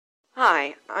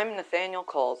Hi, I'm Nathaniel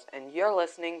Coles, and you're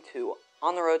listening to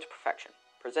On the Road to Perfection,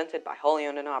 presented by Wholly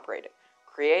Owned and Operated,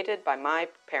 created by my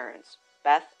parents,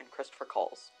 Beth and Christopher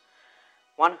Coles.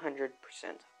 100%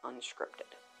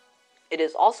 unscripted. It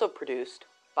is also produced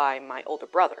by my older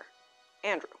brother,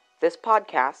 Andrew. This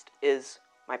podcast is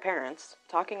my parents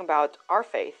talking about our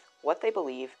faith, what they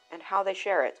believe, and how they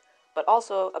share it, but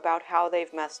also about how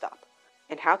they've messed up,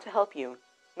 and how to help you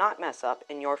not mess up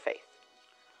in your faith.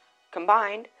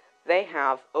 Combined, they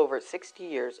have over 60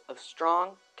 years of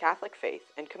strong Catholic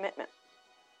faith and commitment.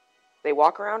 They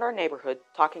walk around our neighborhood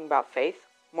talking about faith,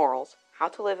 morals, how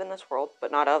to live in this world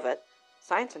but not of it,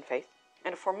 science and faith,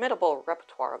 and a formidable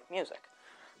repertoire of music,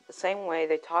 the same way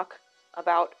they talk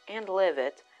about and live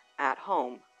it at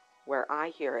home, where I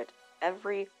hear it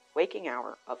every waking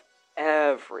hour of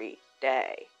every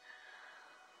day.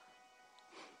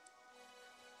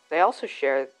 They also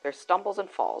share their stumbles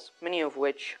and falls, many of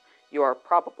which you are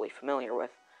probably familiar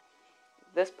with.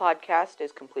 This podcast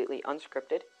is completely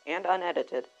unscripted and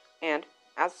unedited, and,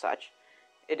 as such,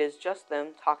 it is just them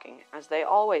talking, as they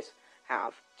always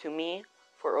have, to me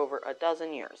for over a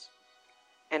dozen years.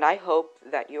 And I hope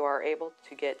that you are able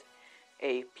to get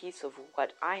a piece of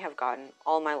what I have gotten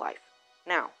all my life.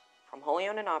 Now, from Wholly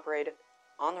Owned and Operated,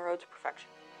 On the Road to Perfection,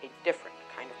 a different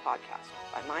kind of podcast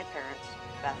by my parents,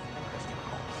 Beth and Christopher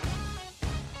Coles.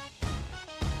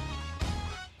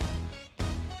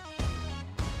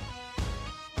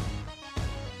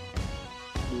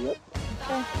 Yep.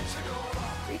 Okay.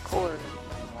 Record.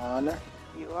 On there.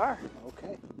 You are.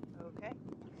 Okay. Okay.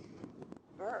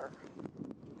 Brr.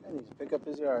 I need to pick up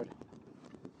his yard.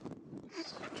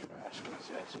 Trash.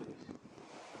 There's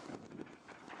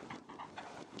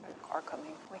a car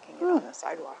coming. We can get on the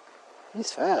sidewalk.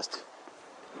 He's fast.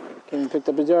 Came and picked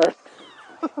up his yard.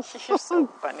 You're so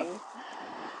funny.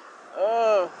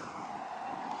 Oh.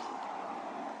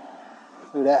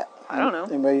 Who that? I don't know.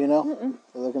 Anybody you know? Mm-mm.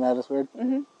 They're looking at us weird?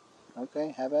 Mm-hmm.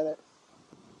 Okay, have at it.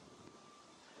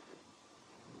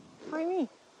 Why me?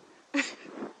 I'm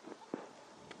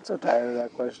so tired of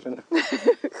that question.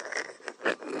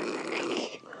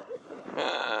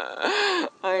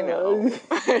 I know.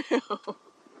 I know.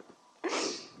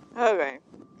 Okay.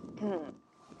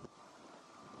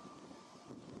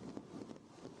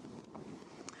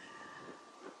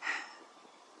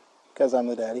 Because I'm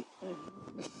the daddy.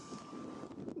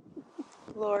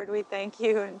 Lord, we thank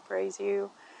you and praise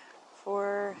you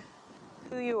for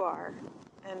who you are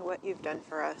and what you've done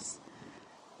for us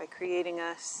by creating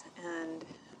us and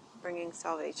bringing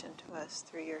salvation to us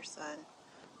through your Son,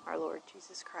 our Lord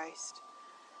Jesus Christ.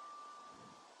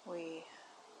 We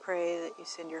pray that you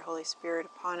send your Holy Spirit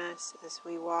upon us as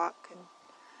we walk and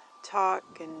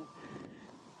talk and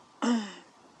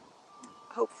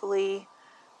hopefully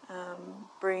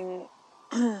bring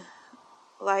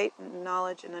light and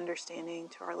knowledge and understanding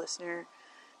to our listener.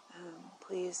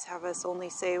 Please have us only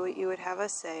say what you would have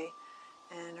us say,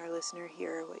 and our listener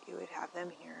hear what you would have them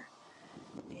hear.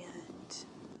 And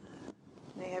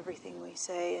may everything we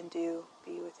say and do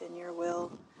be within your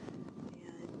will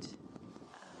and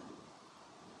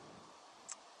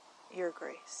your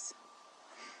grace.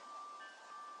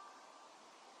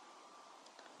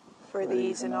 For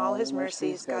these and all his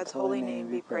mercies, God's holy name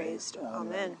be praised.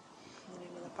 Amen. In the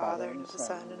name of the Father, and of the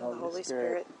Son, and of the Holy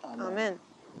Spirit. Amen.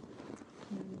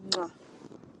 Mwah.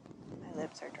 My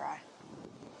lips are dry.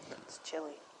 It's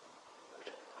chilly.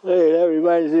 Hey, that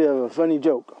reminds me of a funny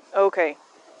joke. Okay.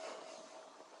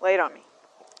 Lay it on me.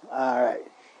 All right.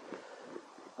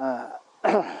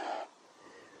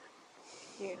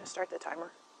 You gonna start the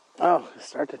timer? Oh,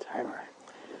 start the timer.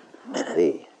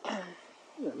 Hey,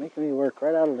 you're making me work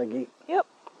right out of the gate. Yep.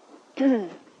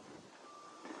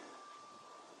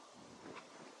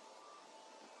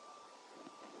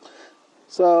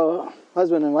 So,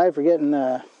 husband and wife are getting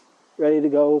ready to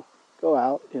go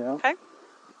out, you know. Okay.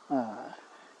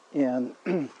 And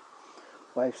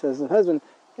wife says to the husband,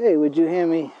 "Hey, would you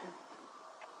hand me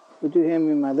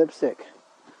my lipstick?"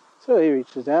 So he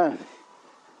reaches down,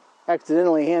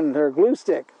 accidentally handed her a glue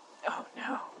stick. Oh,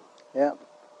 no. Yep.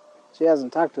 She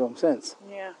hasn't talked to him since.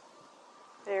 Yeah.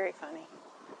 Very funny.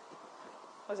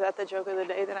 Was that the joke of the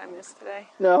day that I missed today?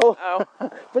 No. Oh.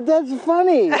 But that's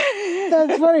funny.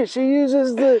 That's funny. She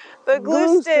uses the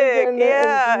glue stick. and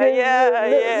Yeah.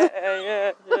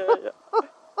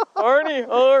 Arnie,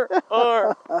 or.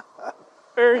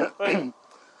 Very funny.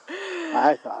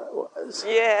 I thought it was.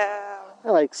 Yeah.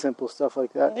 I like simple stuff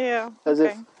like that. Yeah. As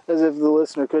if the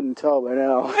listener couldn't tell by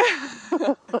now.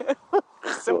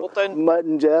 Simpleton. Mutt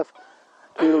and Jeff,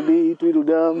 Tweedledee,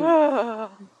 Tweedledum,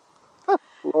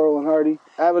 Laurel and Hardy,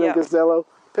 Abbott and Costello.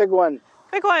 Pick one.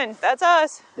 Pick one. That's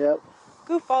us. Yep.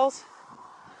 goofballs.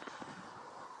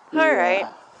 All right.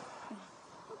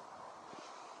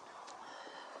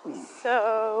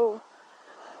 So,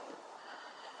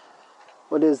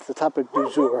 what is the topic du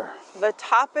jour? the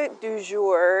topic du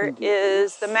jour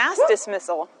is the mass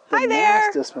dismissal. The Hi mass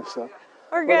there. dismissal.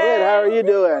 We're Well, good. How are you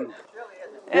doing?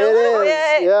 A It little is.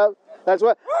 bit. Yep. That's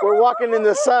what we're walking in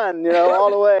the sun,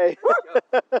 all the way.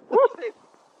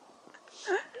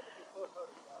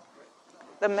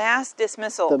 The mass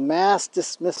dismissal. The mass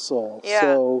dismissal. Yeah.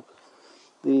 So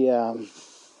the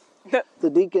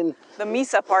deacon, The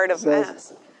misa part of Says-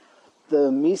 mass. the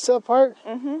misa part.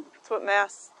 That's what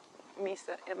mass,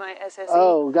 misa, M-I-S-S-E.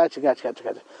 Oh, gotcha.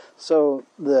 So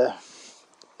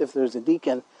if there's a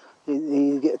deacon,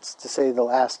 he gets to say the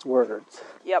last words.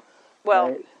 Yep. Well,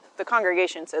 Right. the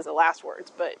congregation says the last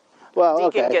words, but Well,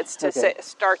 deacon okay. gets to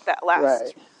start that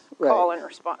last Right. call and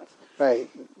response. Right.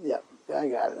 Yep. I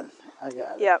got it.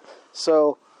 Yep.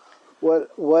 So,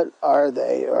 what are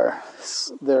they or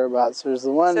thereabouts? There's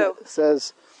the one So- that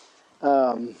says,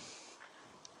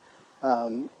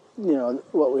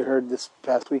 what we heard this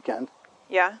past weekend.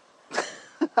 Yeah.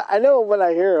 I know when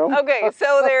I hear them. Okay,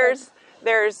 so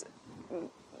there's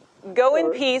go in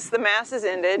peace, the mass is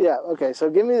ended. Yeah. Okay. So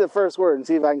give me the first word and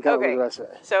see if I can come up Okay. with the rest of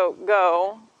it. So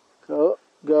go,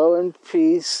 Go in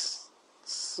peace,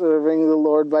 serving the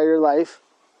Lord by your life,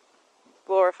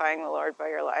 glorifying the Lord by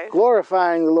your life.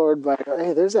 glorifying the Lord by.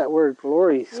 Hey, there's that word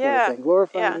glory sort Yeah, of thing.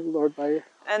 Glorifying yeah. the Lord by your.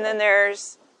 And then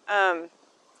there's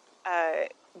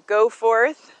go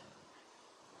forth.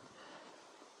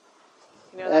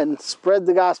 You know that? And spread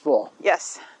the gospel.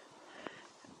 Yes.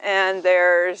 And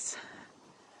there's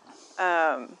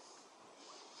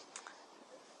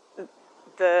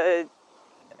the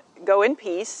go in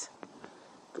peace.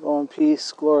 Go in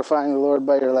peace, glorifying the Lord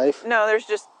by your life. No, there's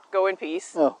just go in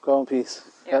peace. Oh, go in peace.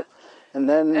 Yeah. Yep. And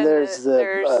then And there's the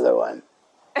there's- other one.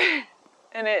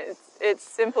 And it's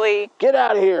simply Get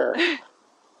out of here.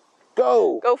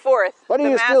 Go. go forth. What are The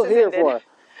you mass still is here ended. for?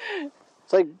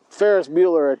 It's like Ferris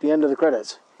Bueller at the end of the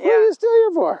credits. What Yeah. are you still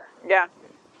here for? Yeah.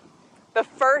 The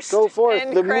first Go forth.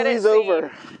 end The credit movie's scene.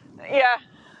 over.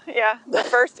 Yeah. The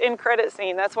first end credit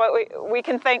scene. That's why we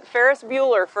can thank Ferris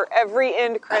Bueller for every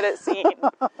end credit scene.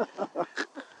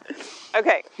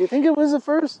 Okay. You think it was the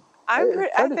first? I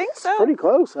think so. Pretty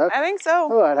close. I think so.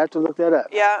 Oh, I'd have to look that up.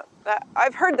 Yeah,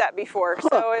 I've heard that before.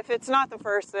 So if it's not the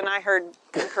first, then I heard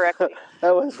incorrectly.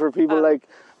 That was for people like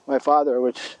my father,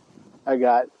 which I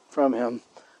got from him.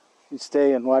 He'd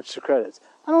stay and watch the credits.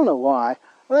 I don't know why.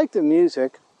 I like the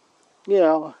music.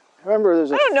 I remember there's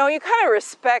a... I don't know. You kind of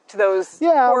respect those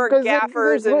poor 'cause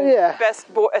gaffers and yeah.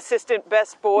 assistant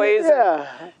best boys Yeah.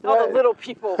 and all the little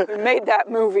people who made that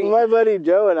movie. My buddy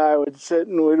Joe and I would sit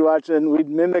and we'd watch and we'd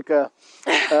mimic a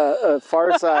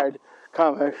Far Side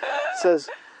comic. It says,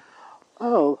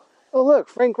 oh, look,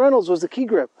 Frank Reynolds was the key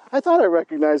grip. I thought I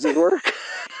recognized his work.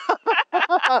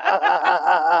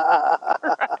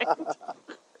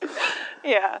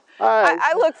 Yeah. All right.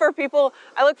 I look for people.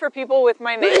 I look for people with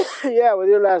my name. Yeah, with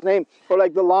your last name. Or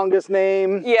like the longest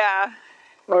name. Yeah.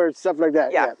 Or stuff like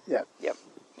that. Yeah. Yeah. Yep.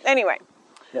 Anyway,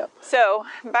 Yep. so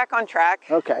back on track.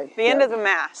 Okay. The end of the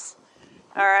mass.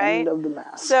 All right. End of the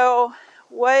mass. So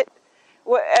what?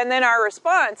 And then our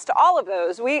response to all of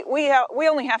those, we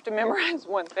only have to memorize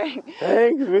one thing,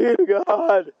 Thanks be to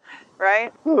God.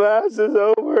 right? The mass is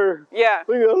over. Yeah.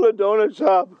 We go to the donut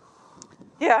shop.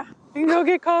 Yeah. You can go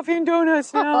get coffee and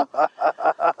donuts now.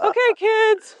 Okay,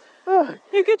 kids.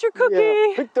 You get your cookie.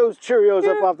 Yeah. Pick those Cheerios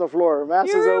up off the floor. Mass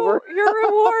is over. Your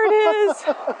reward is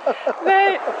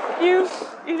that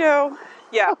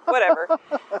yeah, whatever.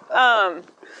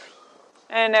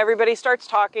 And everybody starts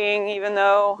talking, even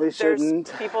though They shouldn't.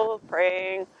 there's people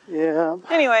praying. Yeah.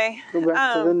 Anyway, Go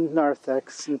back to the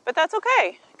narthex. And, but that's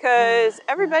okay, because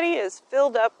everybody is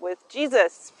filled up with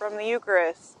Jesus from the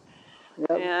Eucharist. yep.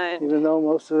 And- Even though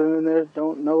most of them in there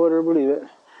don't know it or believe it.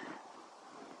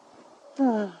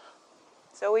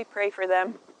 So we pray for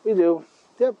them. We do.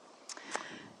 Yep.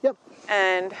 Yep.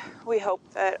 And we hope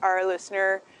that our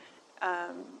listener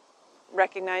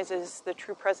recognizes the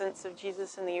true presence of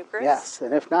Jesus in the Eucharist. Yes.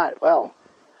 And if not, well,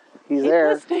 he's Keep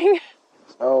there. listening.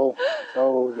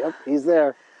 So, yep, he's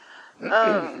there.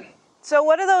 So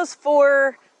what do those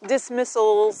 4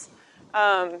 dismissals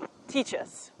teach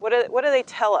us? What do they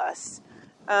tell us?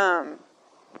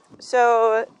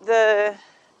 So the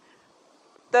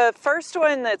first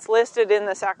one that's listed in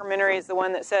the sacramentary is the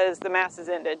one that says the Mass is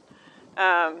ended.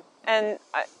 And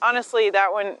honestly,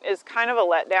 that one is kind of a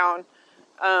letdown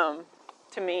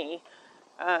to me.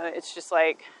 It's just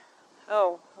like,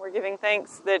 oh, we're giving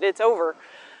thanks that it's over.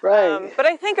 Right. But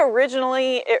I think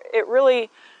originally it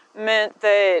really meant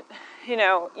that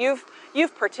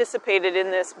you've participated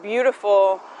in this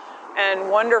beautiful and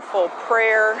wonderful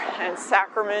prayer and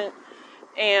sacrament,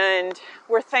 and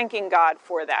we're thanking God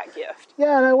for that gift.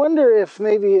 Yeah, and I wonder if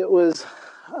maybe it was,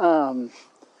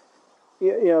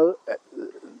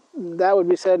 that would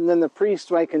be said, and then the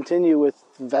priest might continue with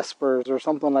Vespers or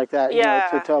something like that,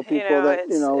 to tell people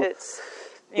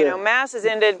Mass is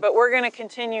ended, but we're going to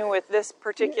continue with this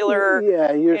particular,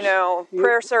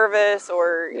 prayer service,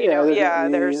 or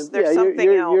there's something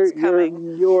else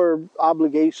coming. Your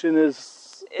obligation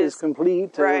is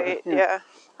complete, right? I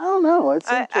don't know. It's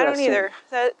interesting. I don't either.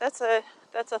 That's a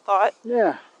thought.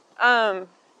 Yeah.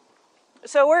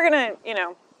 So we're gonna,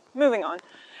 moving on.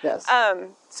 Yes.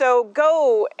 So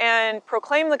go and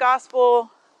proclaim the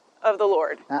gospel of the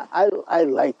Lord. I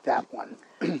like that one.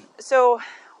 So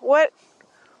what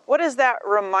does that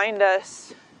remind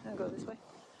us? I'll go this way.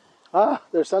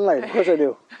 There's sunlight. Of course I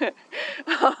do.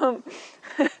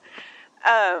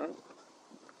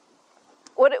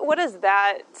 What does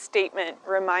that statement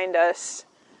remind us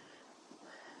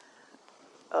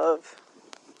of?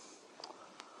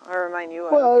 Or remind you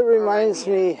of? Well, it reminds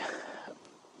me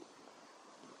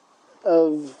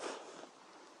of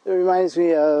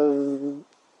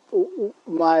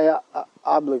my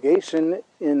obligation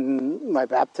in my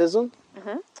baptism.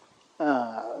 Mm-hmm.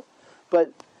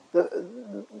 But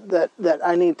that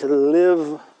I need to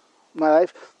live my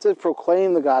life to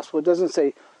proclaim the gospel. It doesn't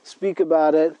say speak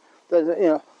about it.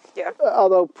 Doesn't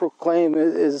although proclaim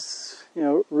is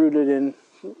rooted in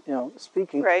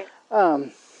speaking. Right.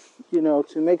 To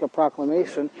make a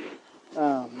proclamation.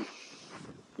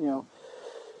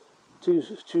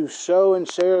 To show and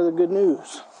share the good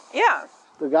news. Yeah.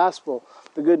 The gospel,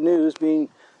 the good news being,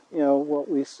 what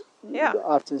we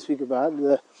often speak about,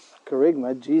 the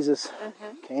kerygma. Jesus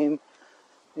came,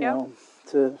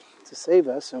 to save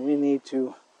us, and we need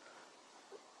to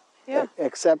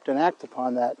accept and act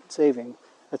upon that saving.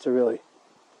 That's a really,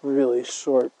 really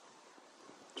short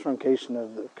truncation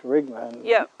of the kerygma, and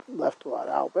left a lot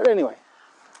out. But anyway.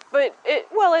 But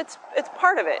it's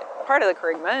part of it, part of the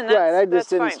kerygma, and that's, right. I just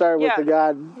didn't fine. Start with the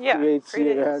God creates you,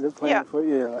 created. the plan for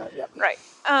you. Right.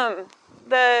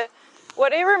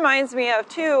 What it reminds me of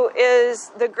too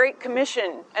is the Great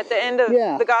Commission at the end of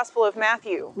the Gospel of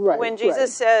Matthew, when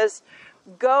Jesus says,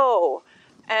 "Go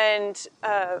and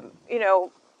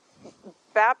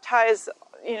baptize."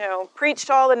 Preach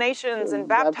to all the nations and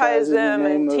baptize them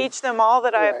and teach them all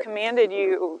that I have commanded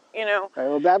you, Right,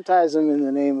 well, baptize them in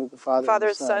the name of the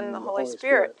Father, Son, and the Holy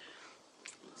Spirit.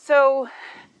 So,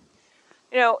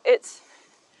 it's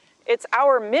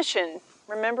our mission.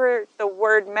 Remember, the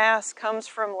word Mass comes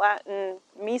from Latin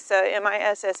missa,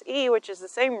 M-I-S-S-E, which is the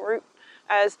same root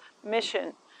as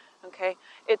mission. Okay?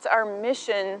 It's our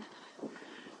mission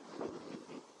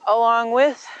along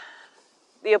with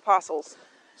the apostles.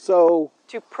 So,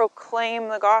 to proclaim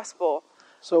the gospel.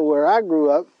 So where I grew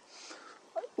up,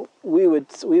 we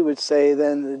would say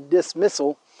then the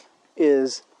dismissal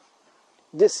is,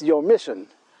 this is your mission.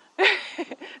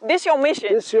 This your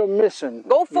mission. This your mission.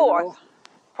 Go forth.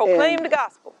 Proclaim the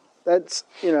gospel. That's,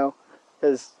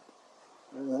 because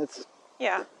that's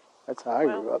how I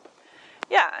grew up.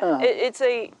 Yeah, it's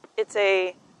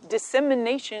a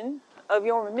dissemination of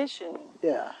your mission.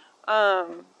 Yeah.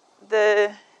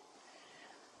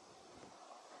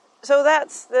 So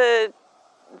that's the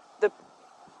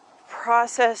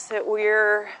process that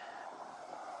we're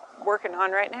working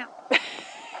on right now.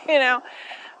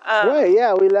 Right,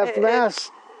 yeah, we left Mass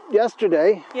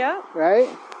yesterday. Yeah. Right?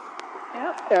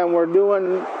 Yeah. And we're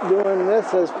doing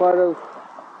this as part of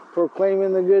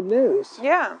proclaiming the good news.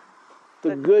 Yeah.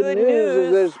 The good news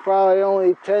is there's probably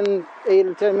only 8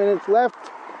 or 10 minutes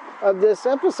left of this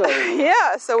episode.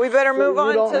 Yeah, so we better move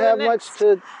on to the next. You don't have much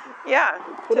to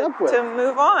put up with. To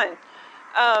move on.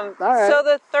 All right. So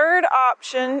the third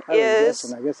option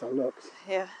is... I guess I'll look.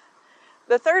 Yeah.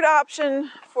 The third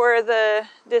option for the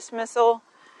dismissal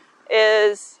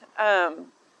is... 9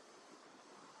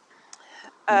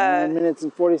 minutes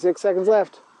and 46 seconds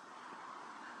left.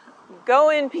 Go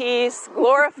in peace,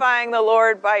 glorifying the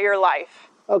Lord by your life.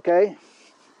 Okay.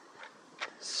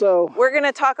 So... We're going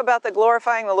to talk about the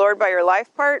glorifying the Lord by your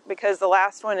life part, because the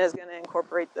last one is going to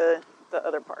incorporate the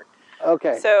other part.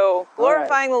 Okay. So,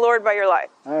 glorifying the Lord by your life.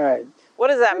 All right. What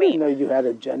does that mean? I didn't know you had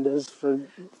agendas for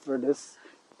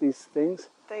these things.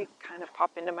 They kind of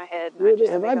pop into my head. Really?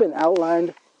 Have I been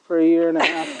outlined for a year and a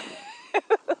half?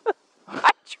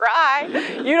 I try.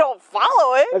 You don't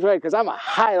follow it. That's right, because I'm a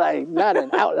highlight, not an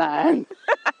outline.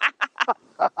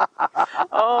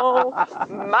 Oh,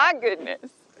 my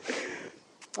goodness.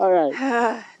 All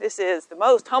right. This is the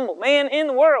most humble man in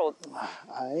the world.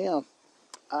 I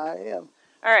am.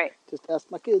 All right. Just ask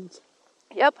my kids.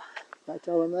 Yep. I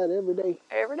tell them that every day.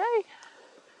 Every day.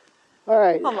 All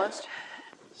right. Almost.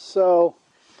 So,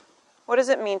 What does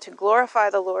it mean to glorify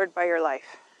the Lord by your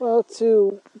life? well,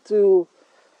 to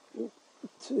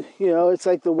it's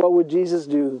like the "what would Jesus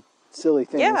do" silly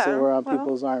things that were on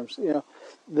people's arms.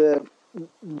 The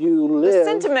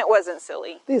sentiment wasn't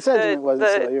silly. The sentiment wasn't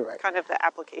silly. You're right. Kind of the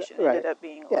application Right. ended up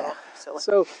being a little silly.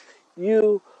 So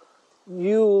you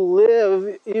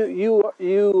live,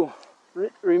 you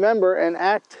remember and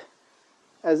act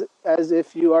as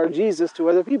if you are Jesus to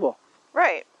other people.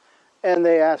 Right. And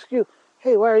they ask you,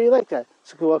 hey, why are you like that?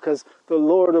 So, well, because the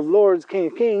Lord of Lords, King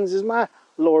of Kings is my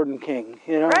Lord and King,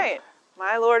 Right.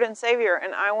 My Lord and Savior,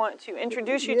 and I want to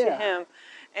introduce you to Him.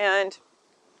 And,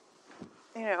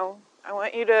 I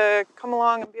want you to come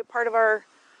along and be a part of our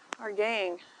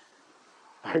gang.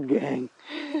 Our gang.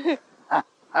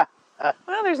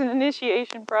 Well, there's an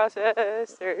initiation process.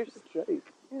 There's, That's right.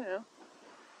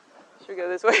 should we go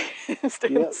this way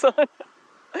instead of the sun?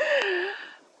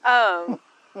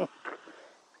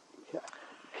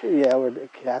 Yeah, we're the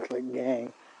Catholic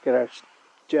gang. Get our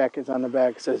jackets on the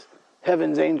back. It says,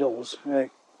 Heaven's Angels. Like,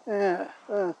 it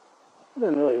doesn't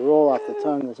really roll off the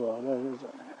tongue as well, does it?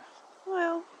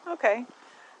 Well, okay.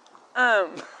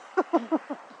 Vroom,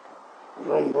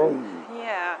 vroom.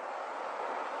 Yeah.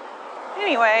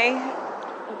 Anyway,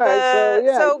 Right,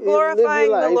 so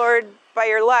glorifying the Lord by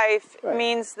your life Right.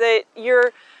 means that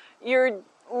you're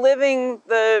living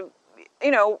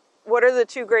what are the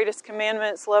two greatest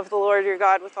commandments? Love the Lord your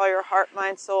God with all your heart,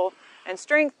 mind, soul, and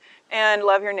strength, and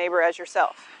love your neighbor as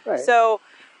yourself. Right. So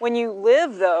when you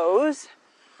live those,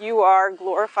 you are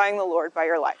glorifying the Lord by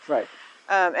your life. Right.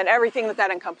 And everything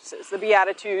that encompasses, the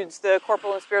Beatitudes, the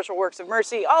corporal and spiritual works of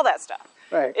mercy, all that stuff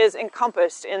is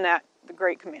encompassed in the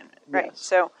great commandment, right? Yes.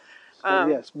 So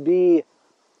yes, be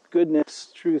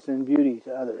goodness, truth, and beauty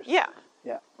to others. Yeah.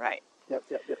 Yeah. Right. Yep.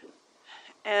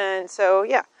 And so,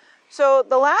 So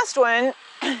the last one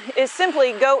is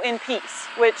simply go in peace,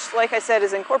 which, like I said,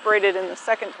 is incorporated in the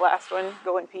second to last one,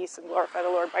 go in peace and glorify the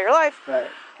Lord by your life. Right.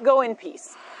 Go in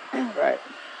peace. Right.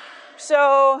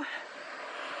 So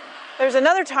there's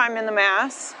another time in the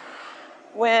Mass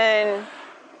when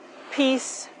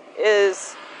peace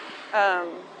is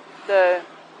the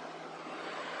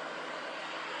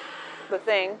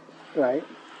thing. Right.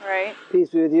 Right.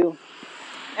 Peace be with you.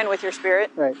 And with your spirit.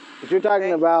 Right. But you're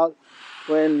talking about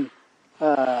when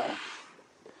the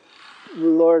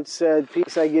Lord said,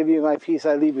 peace I give you, my peace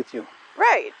I leave with you.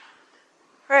 Right.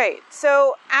 Right.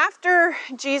 So after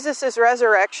Jesus'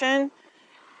 resurrection,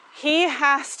 he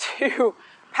has to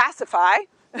pacify,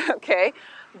 okay,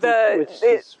 which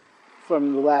is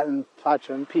from the Latin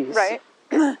pacem, peace. Right.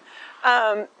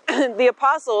 The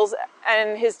apostles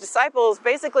and his disciples,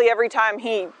 basically every time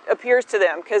he appears to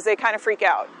them, because they kind of freak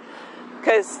out,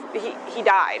 because he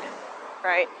died,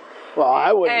 right? Well,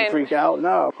 I wouldn't freak out.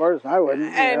 No, of course I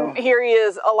wouldn't. And here he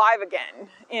is alive again,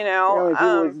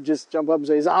 people would just jump up and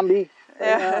say, zombie.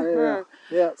 Yeah.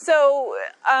 Yeah. So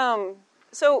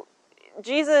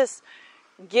Jesus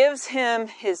gives him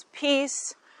his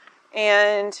peace,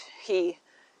 and he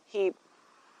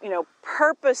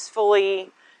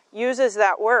purposefully uses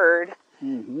that word.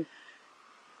 Mm-hmm.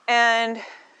 And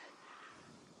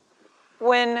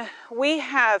when we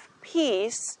have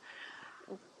peace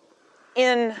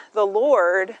in the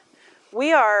Lord,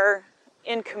 we are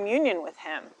in communion with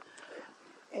him.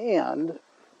 And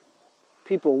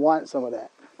people want some of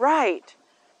that. Right.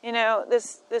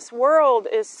 This world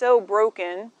is so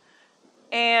broken,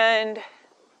 and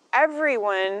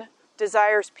everyone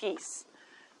desires peace,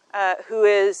 who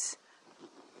is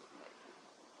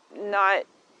not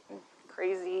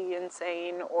crazy,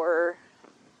 insane, or,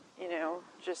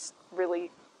 just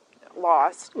really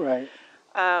lost. Right.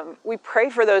 We pray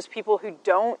for those people who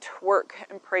don't work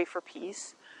and pray for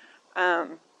peace.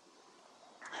 The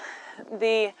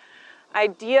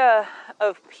idea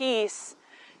of peace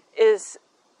is,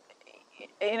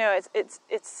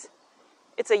 it's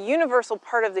a universal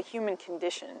part of the human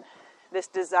condition, this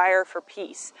desire for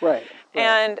peace. Right.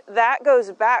 And that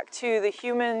goes back to the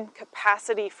human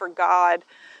capacity for God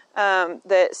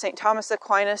that St. Thomas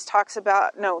Aquinas talks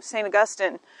about. No, St.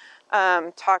 Augustine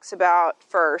talks about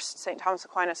first. St. Thomas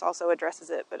Aquinas also addresses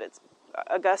it, but it's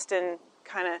Augustine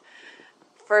kind of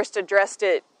first addressed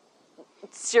it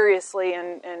seriously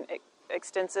and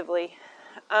extensively.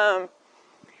 The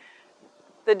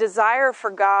desire for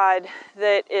God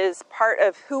that is part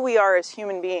of who we are as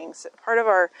human beings, part of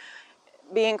our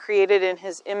being created in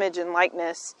his image and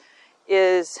likeness,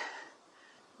 is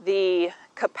the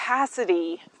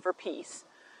capacity for peace.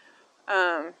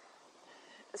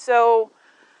 So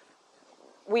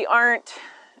we aren't,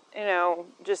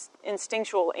 just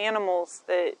instinctual animals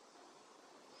that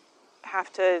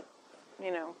have to,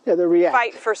 they react.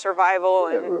 fight for survival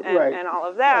and all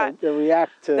of that. Right. They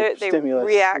react to stimulus.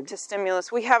 They react to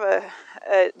stimulus. We have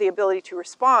the ability to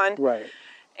respond. Right.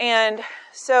 And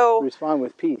so respond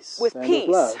with peace. With peace.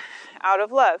 With love. Out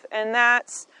of love. And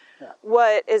that's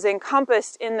what is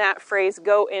encompassed in that phrase,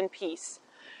 go in peace.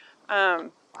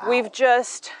 Wow. We've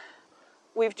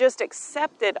just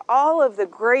accepted all of the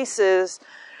graces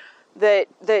that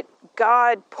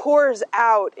God pours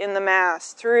out in the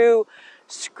Mass through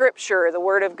Scripture, the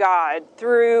Word of God,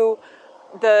 through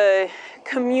the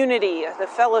community, the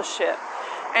fellowship,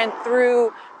 and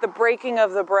through the breaking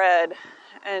of the bread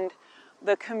and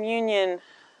the communion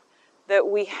that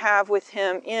we have with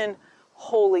Him in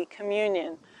Holy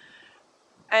Communion.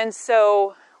 And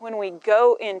so when we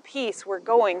go in peace, we're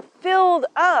going filled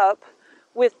up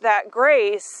with that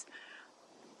grace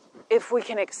if we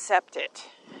can accept it.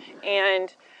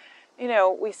 And,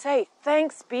 we say,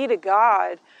 thanks be to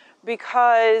God,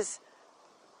 because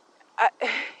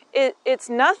it's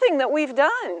nothing that we've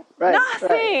done. Right,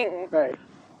 nothing. Right.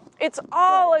 It's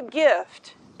all a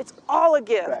gift. It's all a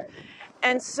gift. Right.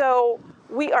 And so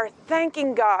we are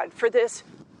thanking God for this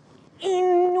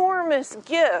enormous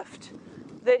gift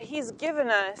that He's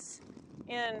given us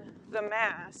in the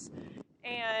Mass.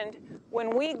 And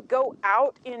when we go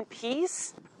out in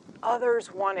peace,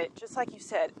 others want it. Just like you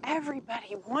said,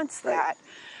 everybody wants that.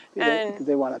 Right. And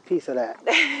they want a piece of that.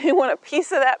 They want a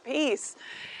piece of that peace.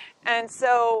 And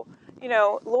so,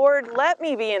 Lord, let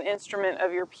me be an instrument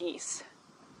of your peace.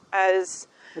 As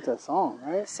it's a song,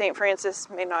 right? St. Francis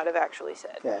may not have actually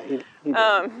said. Yeah, he did.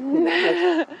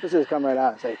 Let's just come right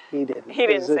out and say he didn't. He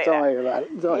didn't say that.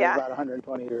 It's only about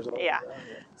 120 years old. Yeah.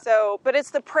 So, but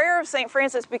it's the prayer of St.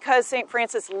 Francis because St.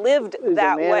 Francis lived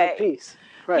that way. He's a man of peace.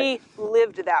 Right. He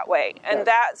lived that way. And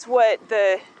that's what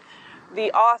the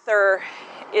author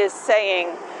is saying,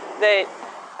 that,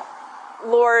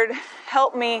 Lord,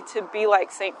 help me to be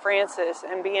like St. Francis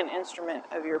and be an instrument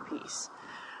of your peace.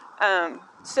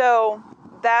 So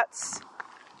that's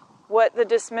what the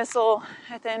dismissal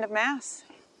at the end of Mass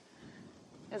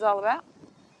is all about.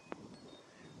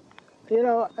 I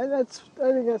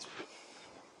think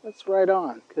that's right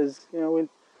on, because when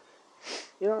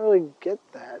you don't really get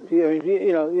that.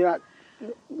 You're not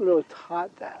really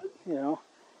taught that. I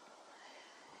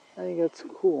think that's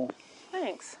cool.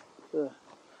 Thanks.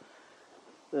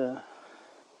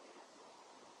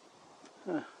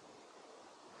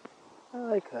 I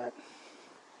like that.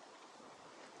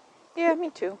 Yeah, me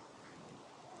too.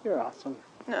 You're awesome.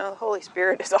 No, the Holy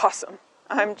Spirit is awesome.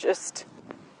 I'm just...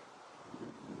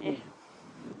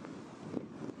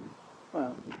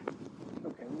 Well,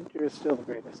 okay, you're still the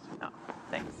greatest. No,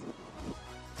 thanks.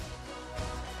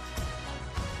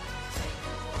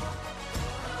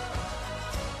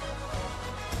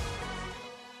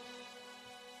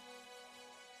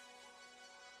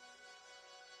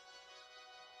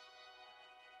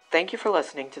 Thank you for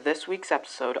listening to this week's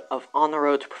episode of On the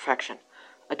Road to Perfection,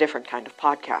 a different kind of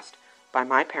podcast, by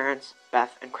my parents,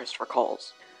 Beth and Christopher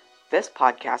Coles. This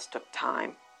podcast took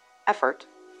time, effort,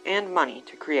 and money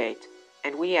to create,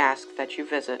 and we ask that you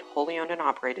visit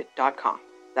holyownedandoperated.com.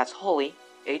 That's holy,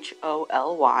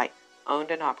 H-O-L-Y,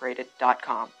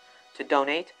 ownedandoperated.com, to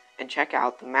donate and check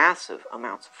out the massive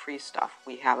amounts of free stuff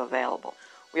we have available.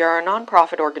 We are a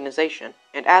non-profit organization,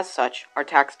 and as such, are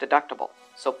tax deductible,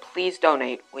 so please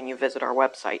donate when you visit our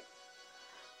website.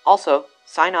 Also,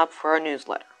 sign up for our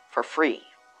newsletter for free.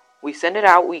 We send it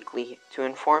out weekly to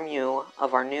inform you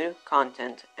of our new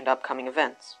content and upcoming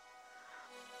events.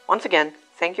 Once again,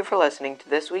 thank you for listening to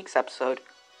this week's episode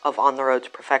of On the Road to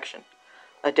Perfection,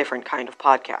 a different kind of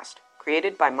podcast,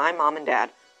 created by my mom and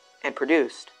dad, and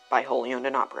produced by Wholly Owned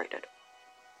and Operated.